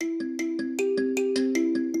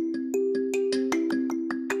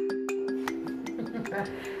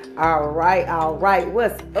All right, all right.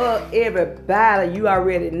 What's up, everybody? You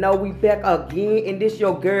already know we back again, and this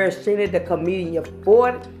your girl Sheena, the comedian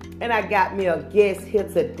 40, and I got me a guest here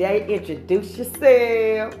today. Introduce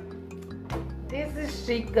yourself. This is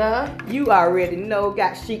Sheikah. You already know,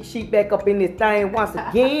 got Sheik back up in this thing once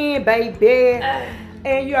again, baby.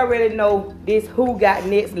 And you already know this Who Got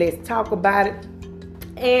Next. Let's talk about it.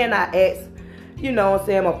 And I asked, you know what I'm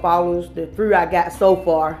saying, my followers, the three I got so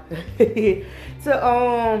far,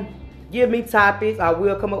 to give me topics. I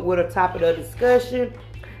will come up with a topic of discussion.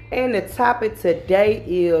 And the topic today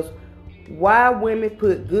is why women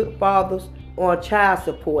put good fathers on child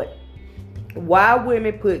support. Why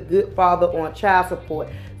women put good father on child support.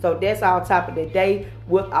 So that's our topic today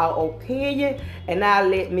with our opinion. And I'll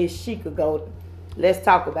let Miss Sheikah go. Let's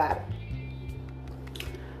talk about it.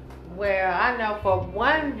 Well, I know for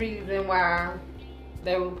one reason why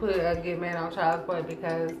they would put a good man on child support,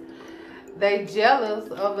 because they jealous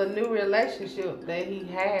of the new relationship that he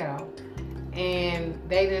have, and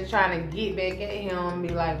they just trying to get back at him and be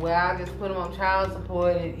like, well, I'll just put him on child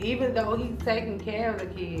support. And even though he's taking care of the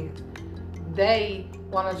kids, they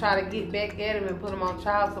want to try to get back at him and put him on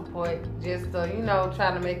child support just to,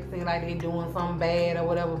 try to make it seem like they doing something bad or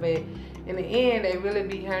whatever. But in the end, they really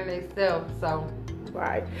be hurting themselves. So.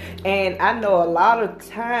 Right. And I know a lot of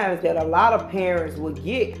times that a lot of parents will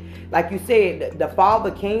get, like you said, the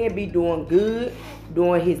father can be doing good,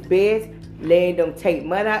 doing his best, letting them take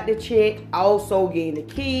money out the check, also getting the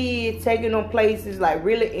kids, taking them places like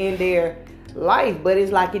really in their life. But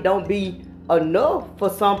it's like it don't be enough for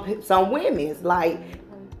some women. It's like,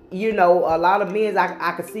 a lot of men,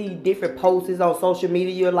 I can see different posts on social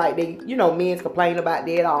media, like they, men complain about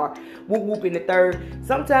that or whoop in the third.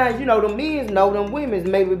 Sometimes, the men know them women's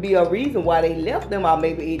maybe be a reason why they left them, or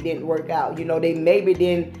maybe it didn't work out. They maybe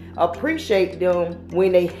didn't appreciate them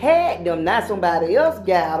when they had them, not somebody else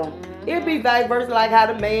got them. It'd be vice versa, like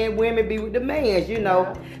how the women be with the mans,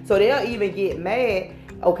 Yeah. So they'll even get mad.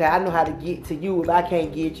 Okay, I know how to get to you if I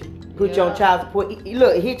can't get you. Put you on child support.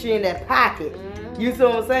 Look, hit you in that pocket. You see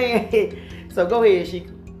what I'm saying? So go ahead,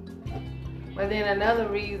 Sheikah. But then another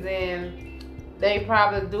reason they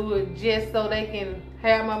probably do it just so they can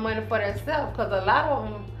have more money for themselves, because a lot of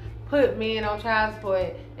them put men on child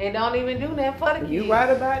support and don't even do that for the kids. You right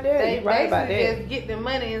about that. They you right about that. just get the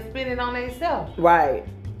money and spend it on themselves. Right.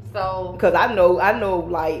 So. Because I know,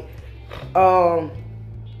 like,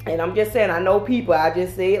 and I'm just saying, I know people. I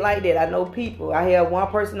just say it like that. I know people. I have one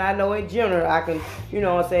person I know in general. I can,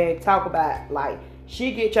 talk about, like,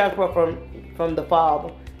 she get child support from the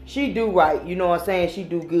father. She do right. You know what I'm saying? She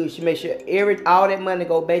do good. She make sure all that money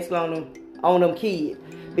go basically on them kids,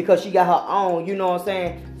 because she got her own. You know what I'm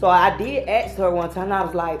saying? So I did ask her one time. I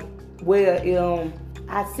was like, well,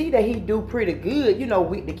 I see that he do pretty good,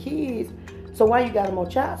 with the kids. So why you got him on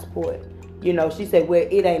child support? She said, well,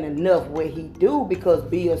 it ain't enough what he do because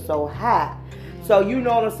bills so high. So you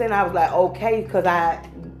know what I'm saying? I was like, okay, because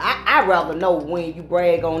I rather know when you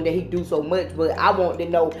brag on that he do so much, but I want to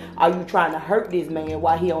know, are you trying to hurt this man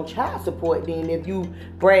while he on child support? Then if you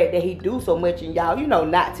brag that he do so much and y'all,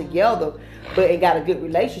 not together, but ain't got a good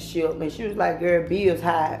relationship. And she was like, girl, bills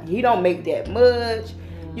high. He don't make that much.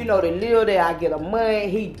 The little that I get a month,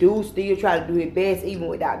 he do still try to do his best even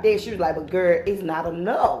without that. She was like, but girl, it's not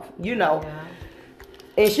enough, Yeah.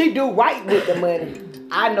 And she do right with the money.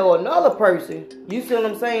 I know another person, you see what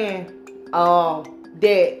I'm saying,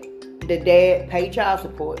 that the dad pay child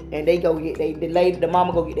support, and they go get the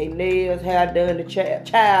mama go get their nails, hair done, the child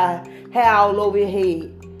hair all over his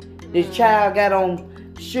head. This child got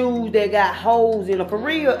on shoes that got holes in them for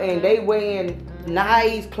real, and they wearing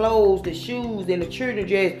nice clothes, the shoes, and the children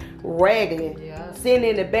just raggedy. Yeah. Sitting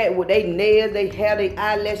in the back with their nails, they hair, their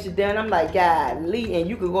eyelashes done. I'm like, golly, and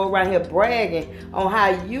you could go around here bragging on how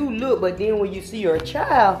you look, but then when you see your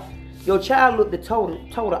child look the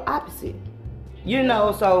total opposite.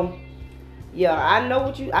 So yeah, I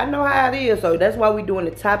know how it is. So that's why we doing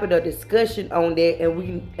the topic of discussion on that,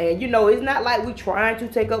 and it's not like we trying to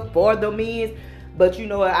take up for the men, but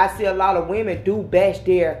I see a lot of women do bash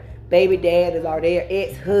their baby daddies or their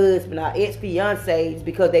ex-husband or ex-fiancés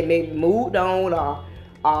because they maybe moved on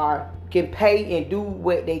or can pay and do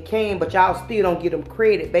what they can, but y'all still don't give them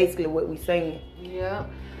credit, basically what we saying. Yeah.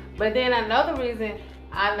 But then another reason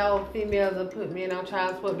I know females will put men on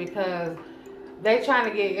child support, because they trying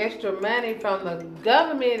to get extra money from the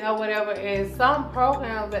government or whatever, and some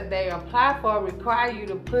programs that they apply for require you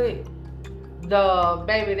to put the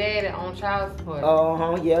baby daddy on child support.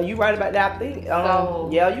 Yeah, you right about that. I think. So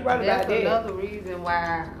yeah, you right about that. That's another reason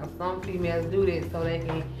why some females do this, so they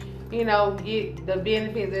can get the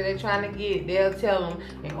benefits that they're trying to get, they'll tell them,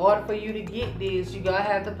 in order for you to get this, you gotta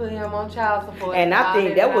have to put him on child support. And I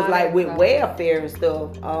think that was like with welfare and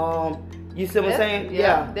stuff. You see what I'm saying?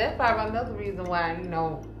 Yeah. That's probably another reason why,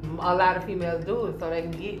 a lot of females do it, so they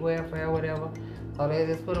can get welfare or whatever. So they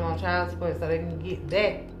just put them on child support so they can get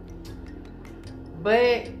that.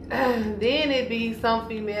 But then it be some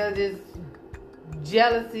females just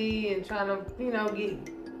jealousy and trying to, get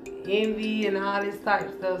envy and all this type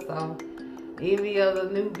of stuff. So envy of the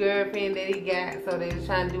new girlfriend that he got, so they just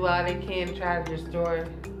trying to do all they can to try to destroy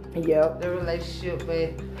the relationship.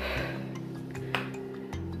 But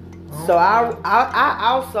so I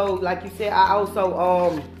also, like you said, I also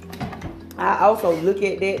look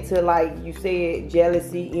at that to, like you said,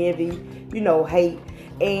 jealousy, envy, hate.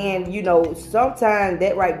 And sometimes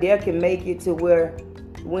that right there can make it to where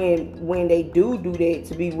when they do that,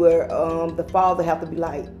 to be where the father have to be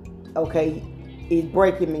like, okay, it's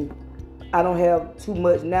breaking me. I don't have too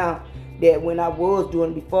much now that when I was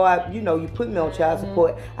doing before you put me on child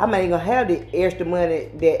support, I'm not even gonna have the extra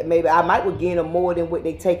money that maybe I might would gain more than what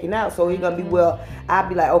they taking out. So it's gonna be, well, I'd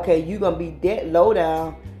be like, okay, you gonna be that low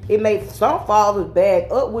down. It makes some fathers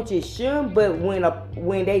back up, which it shouldn't, but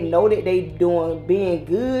when they know that they being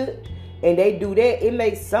good and they do that, it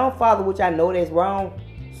makes some fathers, which I know that's wrong,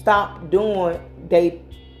 stop doing they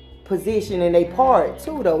position and they part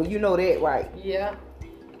too, though. You know that, right? Yeah.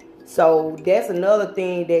 So that's another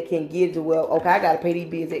thing that can get to, well, okay, I gotta pay these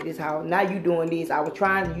bills at this house. Now you doing this.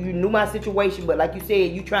 You knew my situation, but like you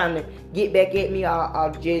said, you trying to get back at me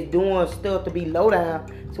or just doing stuff to be low down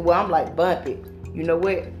to where I'm like, bump it. You know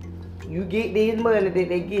what? You get this money that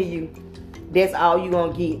they give you, that's all you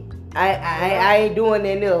gonna get. I ain't doing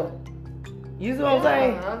that else. You see what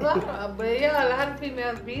I'm saying? But yeah, a lot of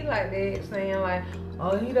females be like that, saying like,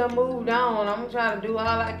 oh, he done moved on. I'm trying to do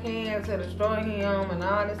all I can to destroy him and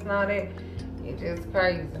all this and all that. It's just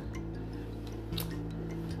crazy.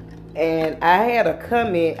 And I had a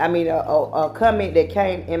comment, a comment that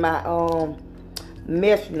came in my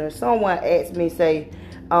messenger. Someone asked me, say,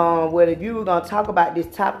 well, if you were going to talk about this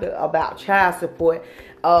topic about child support,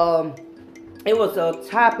 it was a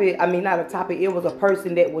topic, not a topic, it was a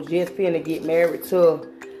person that was just finna get married to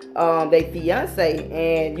their fiance,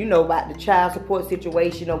 and about the child support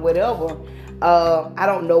situation or whatever. I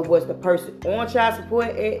don't know, was the person on child support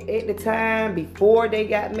at the time before they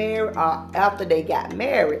got married or after they got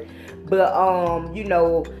married. But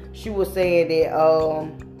she was saying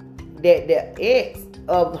that the ex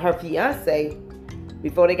of her fiance,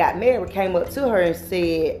 before they got married, came up to her and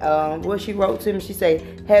said, what she wrote to me, she said,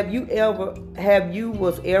 have you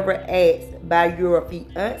was ever asked by your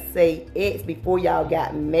fiance ex before y'all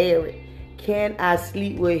got married, can I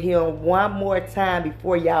sleep with him one more time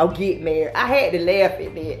before y'all get married? I had to laugh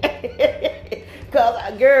at that.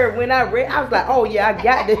 Because, girl, when I read, I was like, oh, yeah, I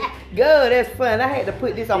got this. Girl, that's fun. I had to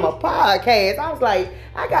put this on my podcast. I was like,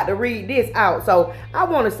 I got to read this out. So, I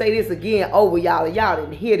want to say this again over y'all, and y'all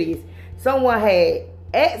didn't hear this. Someone had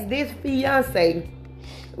asked this fiance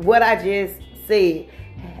what I just said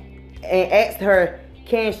and asked her,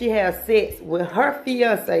 can she have sex with her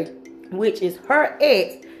fiance, which is her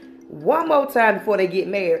ex, one more time before they get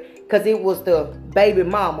married, because it was the baby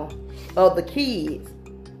mama of the kids.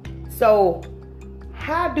 So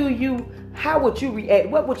how would you react?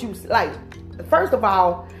 What would you like? First of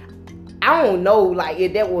all, I don't know, like,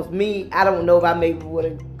 if that was me, I don't know if I maybe would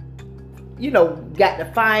have got the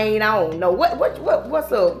fine. I don't know.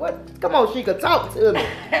 What's up? Come on, she could talk to me.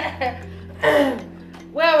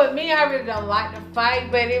 Well, with me, I really don't like to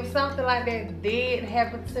fight, but if something like that did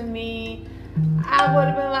happen to me, I would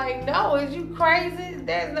have been like, no, is you crazy?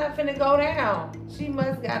 That's not finna go down. She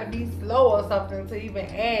must gotta be slow or something to even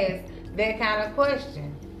ask that kind of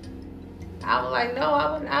question. I was like, no,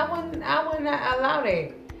 I would not allow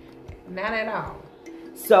that. Not at all.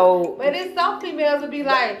 So, but it's some females would be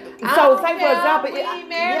like, so say for example,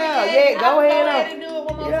 go ahead and do it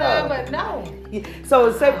one more time, but no.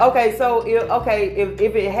 So say, okay, so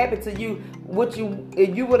if it happened to you,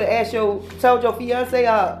 if you would have told your fiance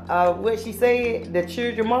what she said, the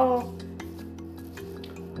children mom?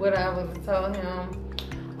 What I would have told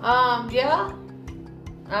him? Yeah,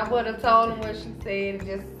 I would have told him what she said and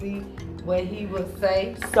just see what he would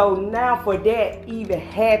say. So now for that even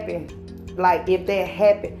happen. Like, if that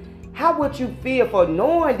happened, how would you feel for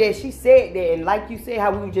knowing that she said that? And like you said, how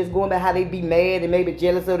we were just going about how they be mad and maybe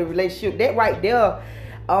jealous of the relationship. That right there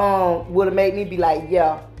would have made me be like,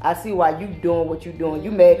 yeah, I see why you doing what you doing. You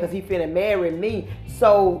mad because he finna marry me.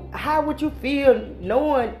 So how would you feel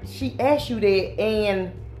knowing she asked you that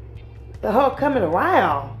and her coming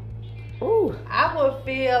around? Ooh. I would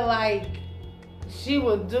feel like she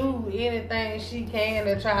will do anything she can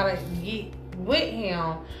to try to get with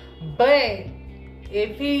him. But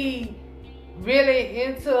if he really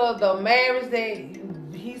into the marriage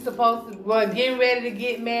that he's supposed to, well, getting ready to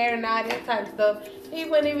get married and all that type of stuff, he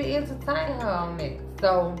wouldn't even entertain her on that.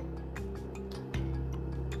 So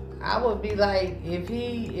I would be like, if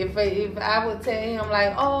I would tell him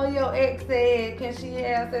like, oh, your ex said, can she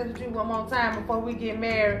have sex with you one more time before we get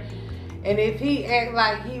married? And if he act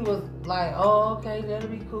like he was like, oh, okay, that'll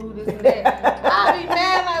be cool, this and that, I'd be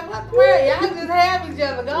mad like, what the world? Y'all just have each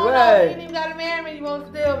other. Go on, you ain't even gotta marry me, you want to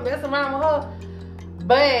still mess around with her.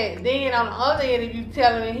 But then on the other end, if you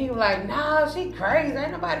tell him and he was like, nah, she crazy,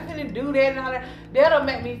 ain't nobody finna do that and all that, that'll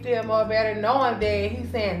make me feel more better knowing that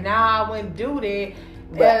he's saying, nah, I wouldn't do that.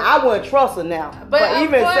 But I wouldn't trust her now. But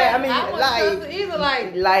even say, I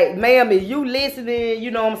mean, like, ma'am, if you listening,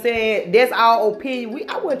 you know what I'm saying? That's our opinion.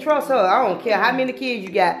 I wouldn't trust her. I don't care how many kids you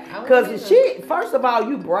got, because first of all,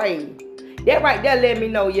 you brave. That right there let me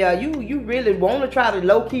know, yeah, you really want to try to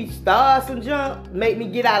low key start some junk, make me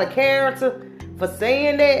get out of character for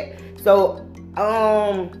saying that. So,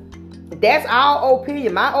 that's our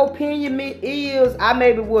opinion. My opinion is I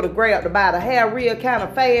maybe would have grabbed about the hair real kind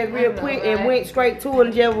of fast, real quick, and went straight to it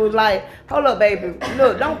and just was like, hold up, baby,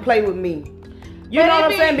 look, don't play with me. You know what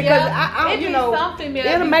I'm saying? Because I you know,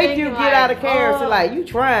 it'll make you get out of character, like, you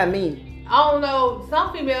trying me. I don't know,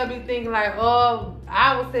 some females be thinking like, oh,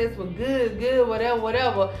 our sex was good,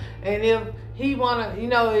 whatever. And if he wanna, you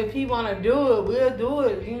know, if he wanna do it, we'll do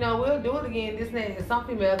it. You know, we'll do it again. This and that. And some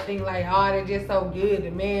people think like, oh, they're just so good.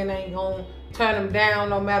 The man ain't gonna turn them down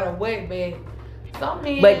no matter what. But some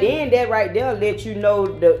men. But then that right there let you know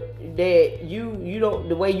that you don't,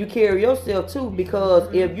 the way you carry yourself too.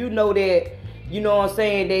 Because if you know that, you know what I'm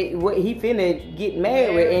saying, that he finna get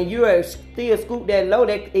married and you're still scoop that low,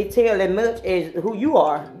 that it tell that much as who you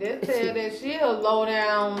are. They tell that she a low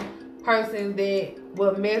down person that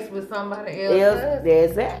will mess with somebody else.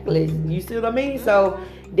 Exactly. You see what I mean? So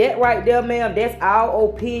that right there, ma'am, that's our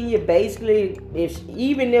opinion. Basically,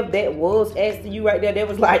 even if that was asked to you right there, that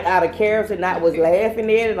was like out of character and I was laughing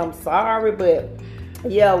at it. I'm sorry, but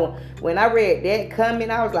yeah, when I read that comment,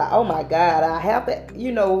 I was like, oh my God, I have to,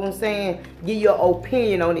 you know what I'm saying, give your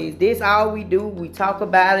opinion on this. This all we do. We talk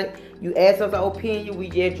about it. You ask us an opinion. We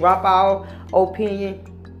just drop our opinion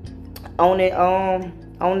on it,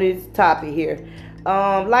 on this topic here.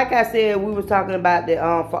 Like I said, we was talking about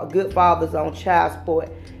the good fathers on child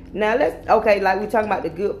support. Now like we talking about the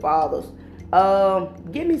good fathers.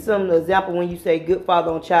 Give me some example when you say good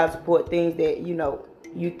father on child support, things that, you know,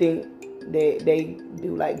 you think that they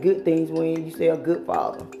do, like good things when you say a good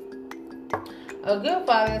father. A good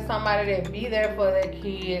father is somebody that be there for their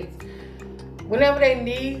kids whenever they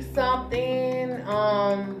need something.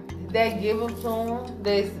 They give them to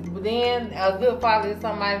them. Then a good father is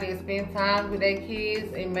somebody that spends time with their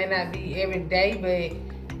kids. It may not be every day,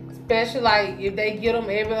 but especially like if they get them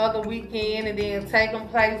every other weekend and then take them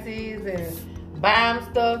places and buy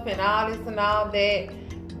them stuff and all this and all that.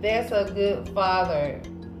 That's a good father.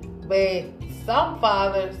 But some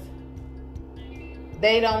fathers,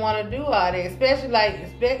 they don't want to do all that. Especially like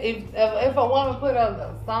if a woman put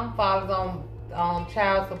up some fathers on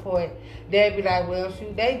child support, they'd be like, well,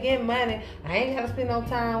 shoot, they get money. I ain't got to spend no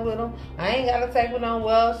time with them. I ain't got to take with them.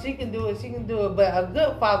 Well, she can do it. But a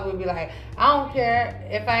good father would be like, I don't care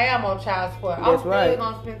if I am on child support. I'm still going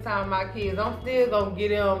to spend time with my kids. I'm still going to get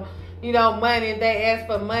them, you know, money if they ask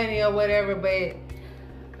for money or whatever. But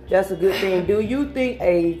that's a good thing. Do you think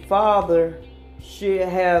a father should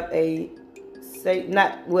have a say,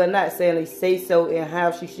 not saying a say so in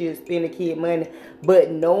how she should spend the kid money,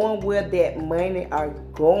 but knowing where that money are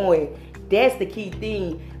going? That's the key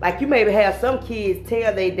thing. Like, you maybe have some kids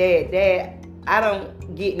tell their dad, I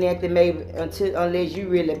don't get nothing maybe unless you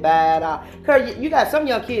really buy it off. Cause you got some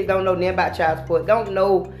young kids don't know nothing about child support, don't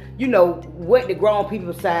know, you know, what the grown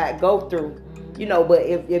people side go through. You know, but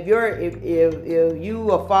if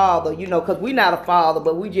you a father, you know, cause we not a father,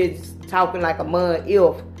 but we just talking like a man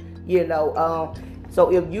if, you know,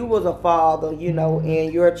 so if you was a father, you know,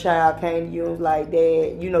 and your child came to you and was like,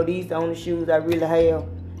 Dad, you know, these the only shoes I really have,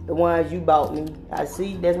 the ones you bought me. I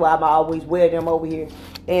see, that's why I always wear them over here.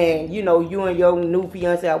 And, you know, you and your new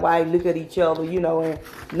fiance or wife look at each other, you know, and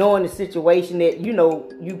knowing the situation that, you know,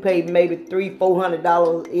 you pay maybe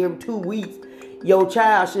 $300-400 every 2 weeks. Your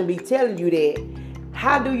child shouldn't be telling you that.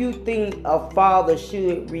 How do you think a father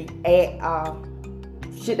should react?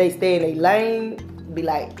 Should they stay in their lane? Be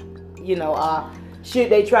like, you know, should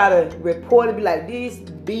they try to report it, be like this,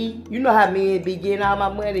 B, you know how men be getting all my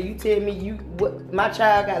money, you tell me my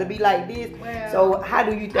child got to be like this. Well, so how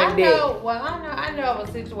do you think that? I know of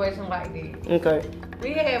a situation like this. Okay.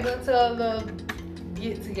 We had went to a little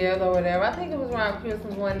get together or whatever. I think it was around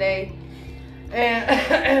Christmas one day.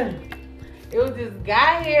 And it was this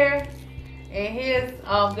guy here and his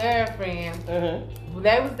girlfriend. Mm-hmm.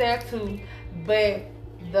 They was there too. But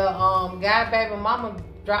the guy baby mama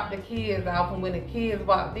dropped the kids off, and when the kids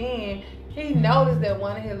walked in, he noticed that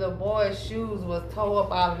one of his little boy's shoes was tore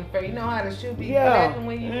up all in the face. You know how the shoe be flapping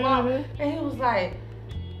when you walk? And he was like,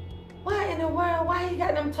 what in the world? Why he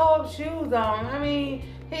got them tore up shoes on? I mean,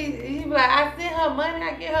 he was like, I sent her money,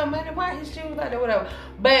 I get her money, why his shoes like that, whatever.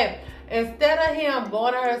 But instead of him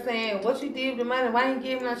going to her saying, what you did with the money, why you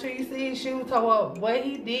give him that shoe? You see his shoes tore up. What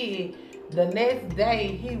he did, the next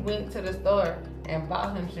day, he went to the store and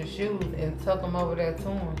bought him some shoes and took them over there to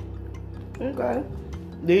him.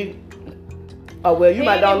 Okay. Oh, well, you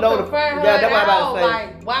might don't know the... Yeah, that's what I'm about to say.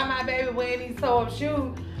 Like, why my baby wearing these tore up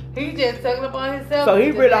shoes? He just took it upon himself. So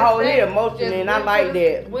he really hold his emotion, and I like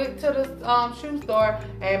that. Went to the shoe store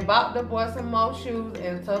and bought the boy some more shoes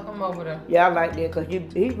and took them over there. Yeah, I like that because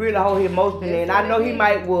he really hold his emotion, and I know he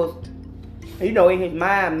might was, in his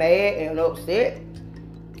mind, mad and upset.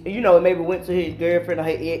 Maybe went to his girlfriend or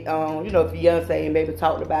his, fiance and maybe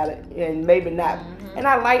talked about it, and maybe not. Mm-hmm. And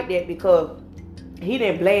I like that because he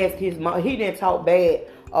didn't blast his mom. He didn't talk bad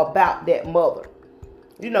about that mother.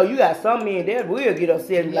 You got some men that will get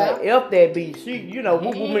upset and like, F that bitch. She,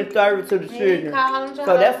 woman service to the children.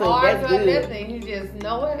 So that's good. He just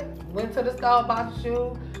know it. Went to the store, bought the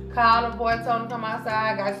shoe, called the boy, told him to come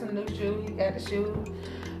outside, got some new shoes. He got the shoes,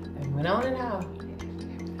 and went on and out.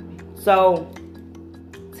 So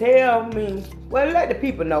tell me, let the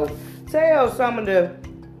people know. Tell some of the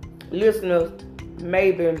listeners,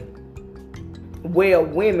 maybe,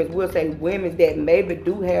 women, we'll say women that maybe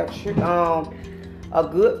do have a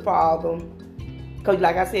good father, because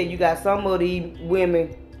like I said, you got some of these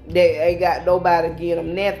women that ain't got nobody to give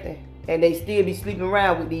them nothing, and they still be sleeping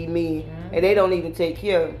around with these men, and they don't even take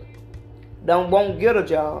care of them, won't get a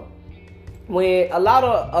job. When a lot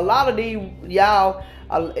of these y'all,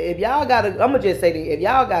 if y'all got I'm gonna just say that if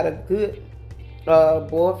y'all got a good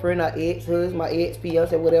boyfriend or ex-husband, my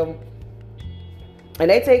ex-fiance, whatever, and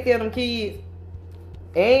they take care of them kids,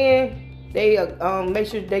 and they make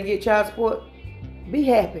sure they get child support, be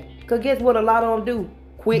happy. Because guess what a lot of them do?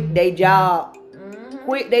 Quit their job. Mm-hmm.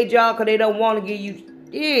 Quit their job because they don't want to give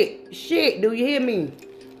you shit. Do you hear me?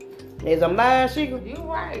 Is I'm lying, Sheikah? You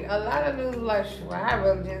right. A lot of dudes like, I'd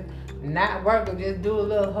rather just not work or just do a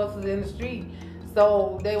little hustle in the street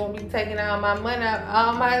so they won't be taking all my money,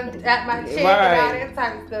 all my check and all that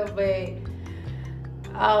type of stuff. But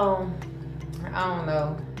I don't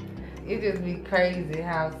know. It just be crazy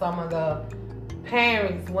how some of the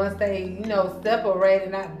parents, once they, separate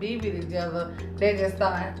and not be with each other, they just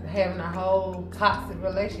start having a whole toxic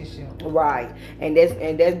relationship. Right. And that's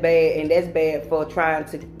bad. And that's bad for trying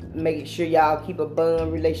to make sure y'all keep a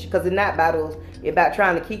bond relationship. Because it's not about us. It's about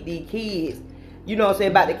trying to keep these kids. You know what I'm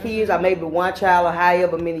saying? About the kids, or maybe one child or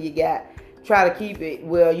however many you got. Try to keep it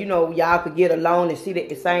where, y'all could get along and sit at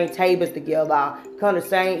the same tables together, come to the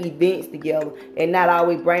same events together, and not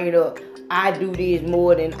always bring it up. I do this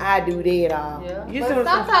more than I do that. Yeah. But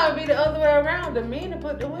sometimes it be the other way around. The men to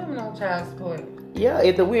put the women on child support. Yeah,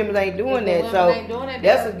 if the women ain't doing that,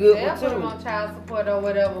 that's a good one too. Put them on child support or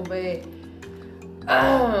whatever, but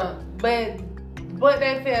what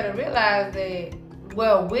they fail to realize that,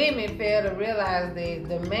 women fail to realize that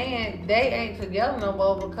the man, they ain't together no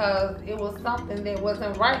more because it was something that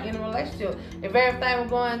wasn't right in the relationship. If everything was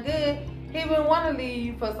going good, he wouldn't want to leave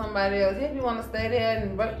you for somebody else. He would want to stay there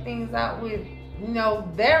and work things out with,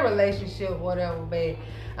 their relationship or whatever. But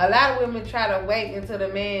a lot of women try to wait until the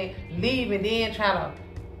man leave and then try to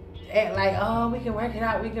act like, oh, we can work it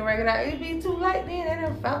out. It'd be too late then. They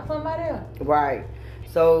done found somebody else. Right.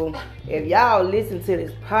 So if y'all listen to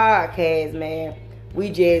this podcast, man, we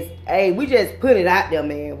just put it out there,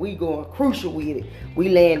 man. We going crucial with it. We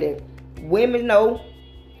landed. Women know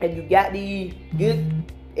if you got these good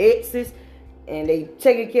exes and they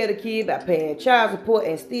taking care of the kids by paying child support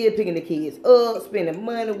and still picking the kids up, spending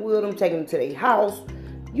money with them, taking them to their house,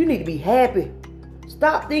 you need to be happy.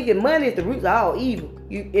 Stop thinking money is the root of all evil.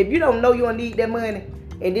 If you don't know you don't need that money,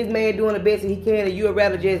 and this man doing the best that he can, and you'd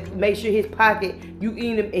rather just make sure his pocket, you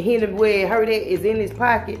hit him where it hurt at is in his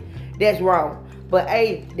pocket, that's wrong. But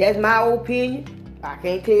hey, that's my opinion. I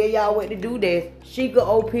can't tell y'all what to do. That's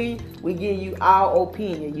Sheikah opinion. We give you our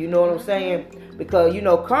opinion. You know what I'm saying? Because,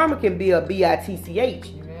 karma can be a bitch.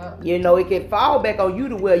 Yeah. It can fall back on you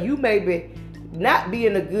to where you maybe not be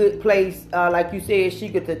in a good place, like you said, she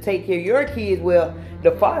could to take care of your kids. Well,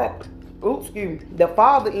 the father, the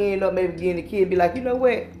father end up maybe getting the kid, be like, you know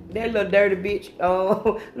what, that little dirty bitch,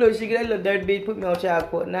 look, that little dirty bitch put me on child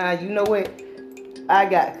support. Nah, you know what? I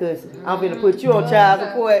got cousin. I'm finna put you on child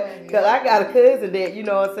support because I got a cousin that, you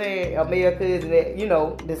know what I'm saying, a male cousin that, you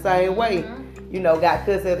know, the same way, you know, got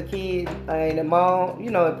cousin of the kid and the mom, you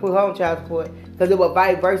know, and put her on child support. Because it was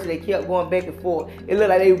vice versa. They kept going back and forth. It looked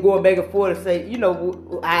like they were going back and forth and say, you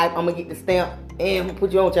know, I'm going to get the stamp and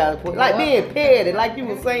put you on child support. Like being petty, like you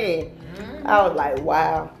were saying. I was like,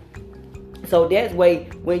 wow. So that's way,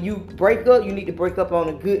 when you break up, you need to break up on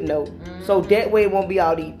a good note. So that way it won't be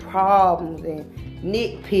all these problems and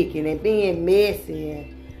nitpicking and being messy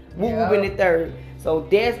and whooping the third. So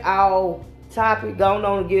that's our topic. Going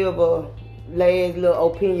on to give a last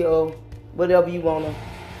little opinion of whatever you want to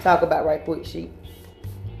talk about right quick, Sheep.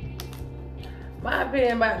 My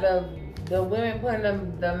opinion about the women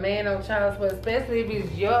putting the man on child support, especially if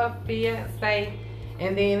it's your fiance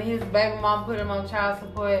and then his baby mom put him on child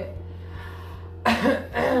support.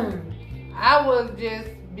 I would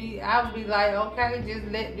be like, okay,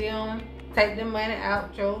 just let them take the money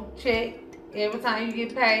out your check every time you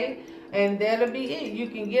get paid, and that'll be it. You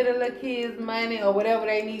can get a little kid's money or whatever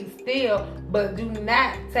they need still, but do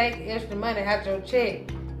not take extra money out your check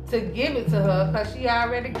to give it to her, because she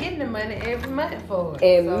already getting the money every month for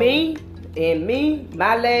it. And me,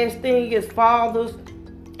 my last thing is fathers,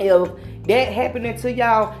 if that happening to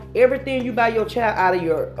y'all, everything you buy your child out of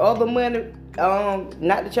your other money,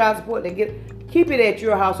 not the child support, they keep it at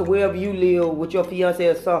your house or wherever you live with your fiance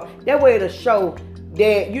or something. That way it'll show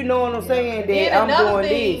that, you know what I'm saying, that I'm doing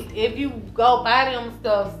this. If you go buy them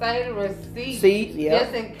stuff, say the receipt.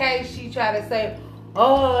 Just in case she try to say,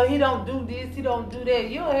 oh, he don't do this, he don't do that.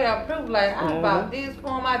 You'll have proof like, I bought this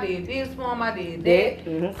for him, I did this for him, I did that.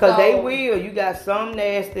 Because they will. You got some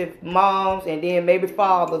nasty moms and then maybe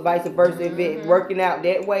fathers, vice versa, if it's working out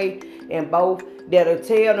that way, and both that'll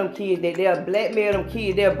tell them kids, that they'll blackmail them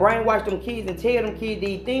kids, they'll brainwash them kids and tell them kids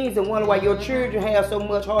these things and wonder why your children have so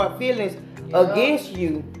much hard feelings against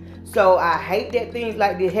you. So I hate that things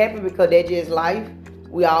like this happen, because that's just life.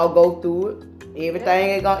 We all go through it. Everything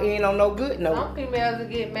ain't gonna end on no good note. Some females will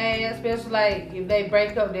get mad, especially like if they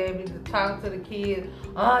break up, they'll be talking to the kids.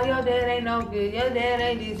 Oh, your dad ain't no good. Your dad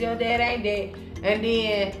ain't this. Your dad ain't that. And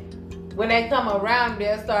then when they come around,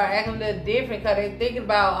 they'll start acting a little different, because they thinking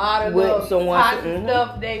about all the little toxic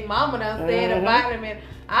stuff they mama done said about them. And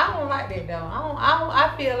I don't like that though.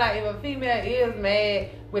 I feel like if a female is mad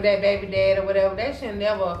with that baby dad or whatever, they should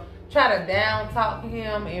never try to down talk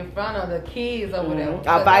him in front of the kids or whatever.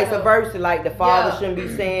 Or vice versa, like the father shouldn't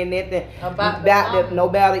be saying nothing about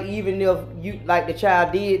nobody, even if you, like the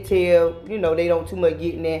child did tell, you know, they don't too much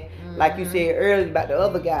getting that. Like you said earlier about the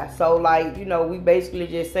other guy. So like, you know, we basically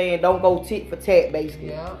just saying don't go tit for tat,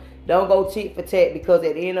 basically. Don't go tit for tat, because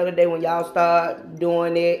at the end of the day, when y'all start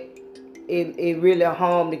doing that, it really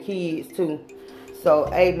harm the kids too. So,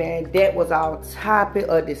 hey man, that was our topic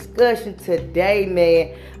of discussion today,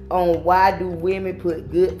 man, on why do women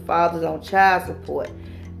put good fathers on child support.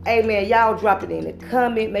 Hey man, y'all drop it in the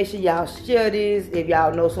comment. Make sure y'all share this if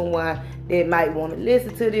y'all know someone that might want to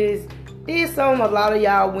listen to this. This something a lot of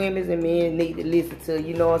y'all women and men need to listen to,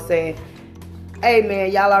 you know what I'm saying? Hey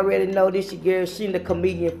man, y'all already know this your girl, she the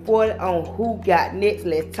comedian 40 on Who Got Next.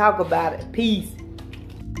 Let's talk about it. Peace.